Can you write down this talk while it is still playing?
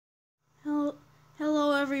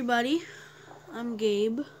everybody, I'm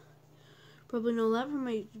Gabe. Probably know that from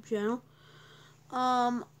my YouTube channel.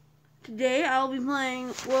 Today I'll be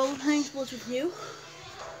playing World of Tanks Blitz with you.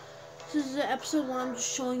 This is episode 1. I'm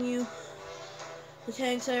just showing you the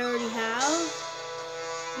tanks I already have.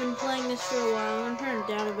 I've been playing this for a while. I'm gonna turn it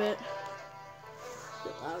down a bit. It's a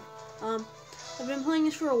bit loud. I've been playing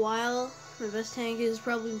this for a while. My best tank is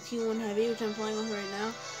probably the T1 Heavy, which I'm playing with right now.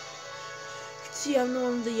 You can see I'm the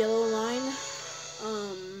one with the yellow line.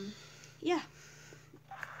 Yeah.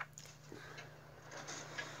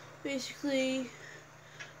 Basically,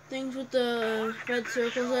 things with the red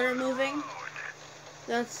circles that are moving,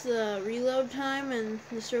 that's the reload time, and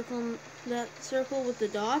the circle, that circle with the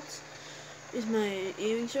dots is my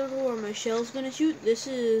aiming circle where my shell's gonna shoot. This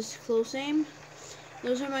is close aim.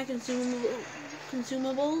 Those are my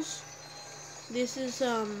consumables. This is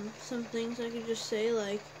some things I could just say,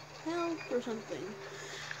 like help or something.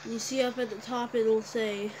 And you see up at the top it'll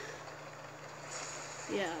say,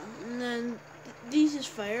 yeah, and then these is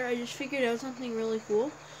fire. I just figured out something really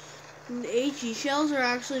cool. And the HE shells are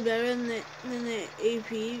actually better than the AP,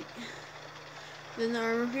 than the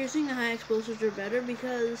armor piercing. The high explosives are better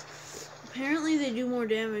because apparently they do more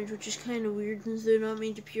damage, which is kind of weird since they're not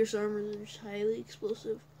made to pierce armor. They're just highly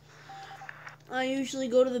explosive. I usually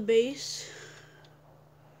go to the base.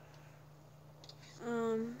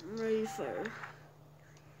 I'm ready to fire.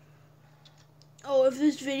 Oh, if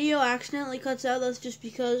this video accidentally cuts out, that's just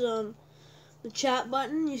because the chat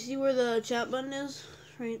button, you see where the chat button is?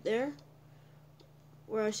 Right there,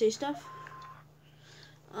 where I say stuff.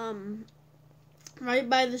 Right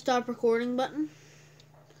by the stop recording button.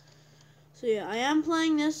 So yeah, I am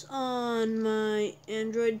playing this on my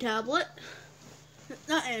Android tablet.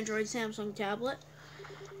 Not Android, Samsung tablet.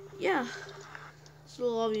 Yeah. This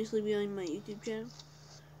will obviously be on my YouTube channel.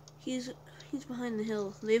 He's behind the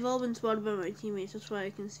hill. They've all been spotted by my teammates, that's why I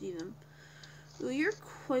can see them. Ooh, you're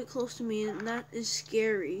quite close to me, and that is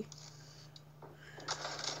scary.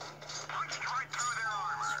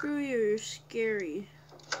 Screw you, you're scary.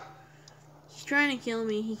 He's trying to kill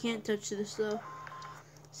me. He can't touch this, though.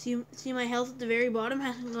 See my health at the very bottom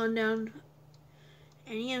hasn't gone down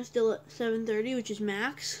any. I'm still at 730, which is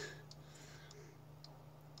max.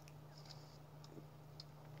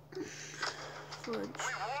 Fudge.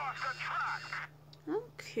 I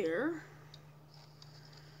don't care.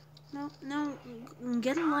 No,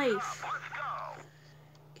 get a life.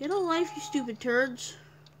 Get a life, you stupid turds.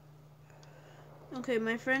 Okay,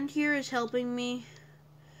 my friend here is helping me.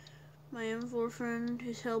 My M4 friend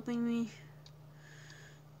is helping me.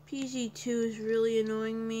 PZ2 is really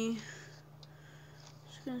annoying me.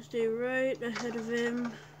 Just gonna stay right ahead of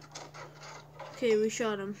him. Okay, we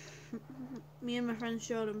shot him. Me and my friends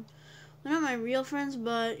shot him. They're not my real friends,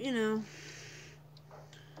 but, you know,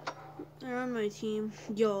 they're on my team.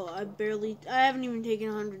 Yo, I haven't even taken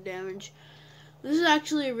 100 damage. This is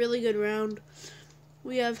actually a really good round.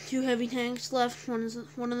 We have 2 heavy tanks left.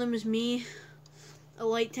 One of them is me. A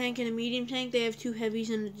light tank and a medium tank. They have 2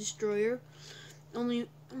 heavies and a destroyer. Only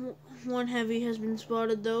 1 heavy has been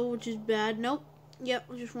spotted though, which is bad. Nope. Yep,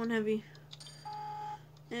 just 1 heavy.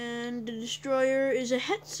 And the destroyer is a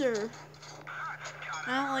Hetzer.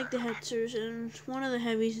 I don't like the Hetzers, and one of the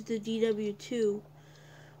heavies is the DW2,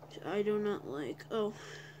 which I do not like. Oh,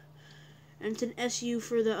 and it's an SU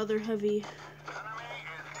for the other heavy.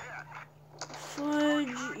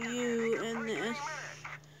 Fudge you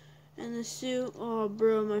and the suit. Oh,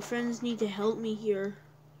 bro, my friends need to help me here.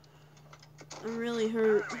 I'm really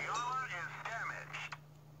hurt.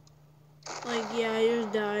 Like, yeah, I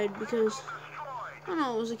just died because I don't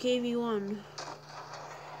know, it was a KV1.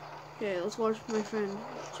 Okay, let's watch my friend.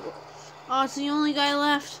 Oh, it's the only guy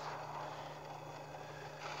left.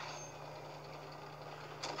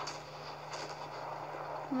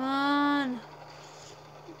 Come on.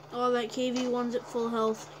 Oh, that KV1's at full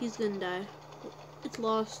health. He's gonna die. It's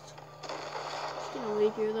lost. Just gonna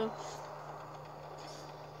wait here though.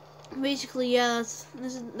 Basically, yeah,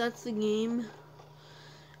 that's the game.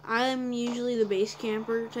 I'm usually the base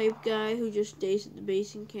camper type guy who just stays at the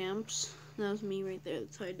base and camps. That was me right there.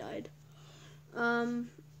 That's how I died.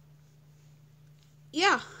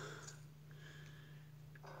 Yeah.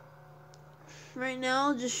 Right now,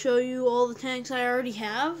 I'll just show you all the tanks I already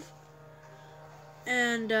have.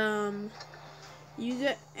 And,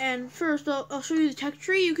 first, I'll show you the tech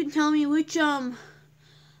tree. You can tell me which, line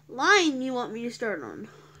you want me to start on.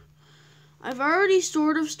 I've already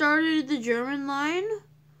sort of started the German line.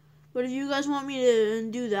 But if you guys want me to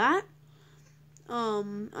do that,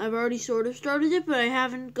 I've already sort of started it, but I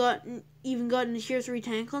haven't even gotten a tier 3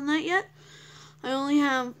 tank on that yet. I only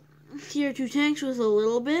have tier 2 tanks with a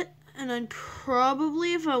little bit, And I'd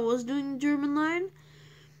probably, if I was doing the German line,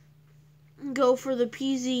 go for the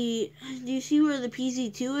PZ. Do you see where the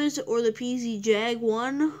PZ2 is, or the PZ Jag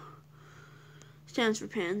 1? Stands for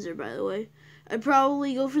Panzer, by the way. I'd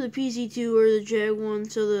probably go for the PZ2 or the Jag 1,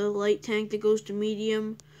 so the light tank that goes to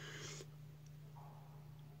medium.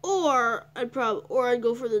 Or I'd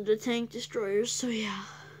go for the tank destroyers. So yeah,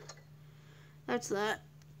 that's that.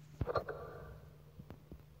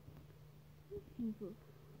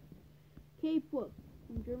 K-book.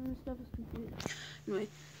 German stuff is confusing. Anyway,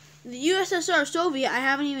 the USSR Soviet I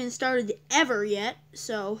haven't even started ever yet,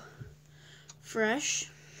 so fresh.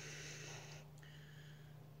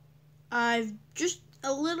 I've just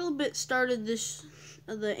a little bit started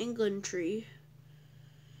the England tree.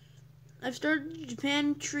 I've started the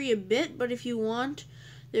Japan tree a bit, but if you want,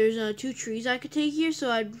 there's 2 trees I could take here.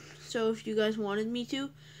 So if you guys wanted me to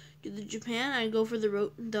do the Japan, I'd go for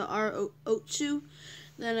the Otsu.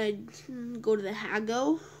 Then I'd go to the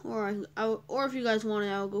Hago, or if you guys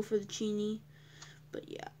wanted, I'll go for the Chini. But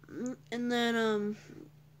yeah, and then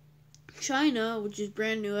China, which is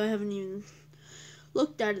brand new. I haven't even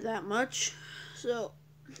looked at it that much, so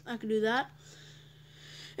I could do that.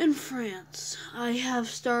 In France, I have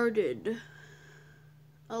started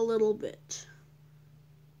a little bit.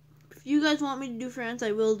 If you guys want me to do France,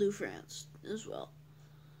 I will do France as well.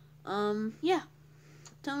 Yeah.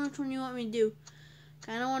 Tell me which one you want me to do.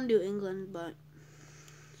 Kinda want to do England, but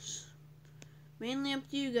it's mainly up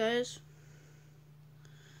to you guys.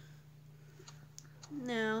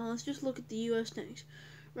 Now, let's just look at the US tanks.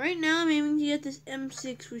 Right now, I'm aiming to get this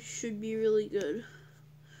M6, which should be really good.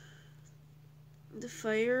 The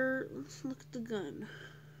fire, let's look at the gun.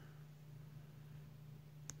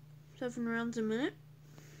 7 rounds a minute.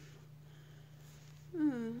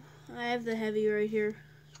 I have the heavy right here.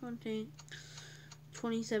 This one tank.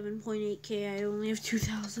 27.8k. I only have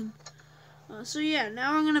 2,000. So yeah,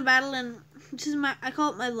 now we're gonna battle, and this is I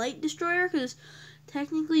call it my light destroyer, because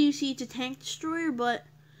technically you see it's a tank destroyer, but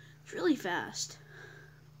it's really fast.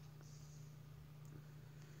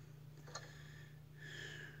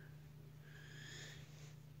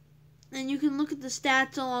 And you can look at the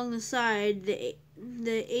stats along the side. The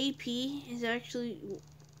AP is actually,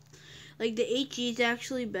 like, the HE is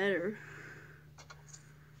actually better.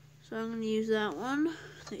 So I'm going to use that one,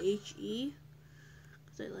 the HE,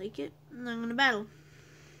 because I like it. And I'm going to battle.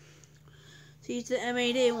 See, it's the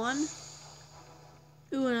M8A1.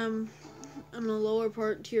 Ooh, and I'm on the lower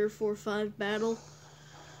part, tier 4-5 battle.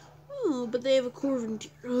 Ooh, but they have a Corvin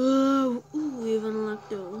tier. Ooh, we have an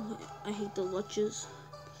Electo. I hate the Luches.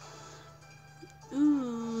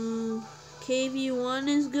 Ooh, KV1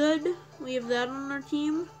 is good. We have that on our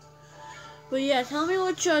team. But yeah, tell me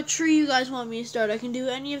which tree you guys want me to start. I can do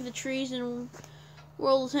any of the trees in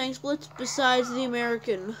World of Tanks Blitz besides the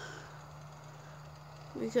American.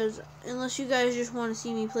 Because unless you guys just want to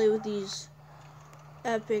see me play with these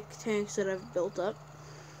epic tanks that I've built up.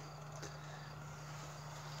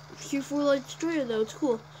 Tier 4 light destroyer though, it's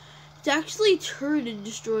cool. It's actually a turreted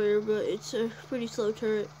destroyer, but it's a pretty slow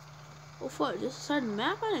turret. Oh fuck, just the side of the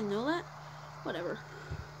map? I didn't know that. Whatever.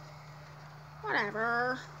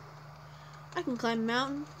 Whatever. I can climb a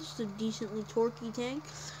mountain. Just a decently torquey tank.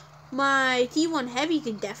 My T1 Heavy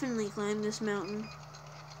could definitely climb this mountain.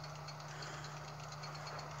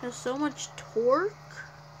 Has so much torque.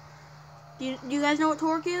 Do you guys know what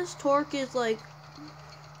torque is? Torque is like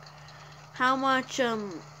how much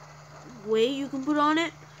weight you can put on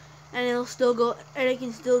it, and it'll still go, and it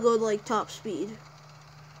can still go to like top speed.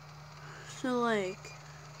 So like,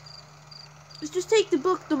 let's just take the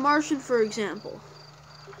book The Martian for example.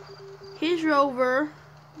 His rover,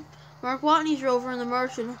 Mark Watney's rover in The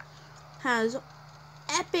Martian, has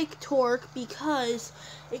epic torque because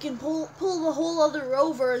it can pull the whole other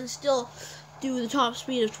rover and still do the top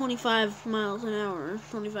speed of 25 miles an hour,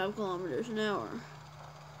 25 kilometers an hour.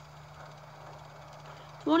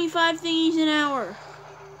 25 thingies an hour.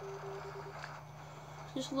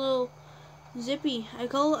 Just a little Zippy.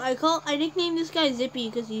 I nicknamed this guy Zippy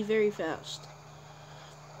because he's very fast.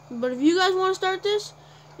 But if you guys want to start this,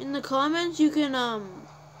 in the comments you can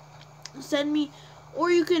send me,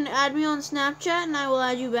 or you can add me on Snapchat and I will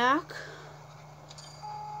add you back.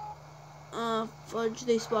 Fudge,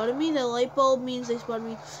 they spotted me. The light bulb means they spotted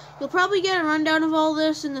me. You'll probably get a rundown of all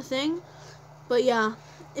this in the thing. But yeah,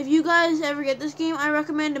 if you guys ever get this game, I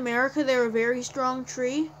recommend America. They're a very strong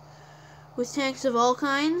tree with tanks of all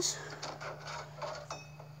kinds.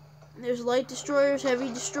 There's light destroyers, heavy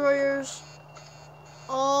destroyers,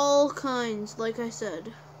 all kinds, like I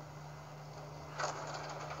said.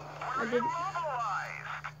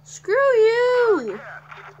 Screw you!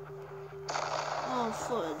 Oh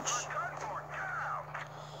fudge.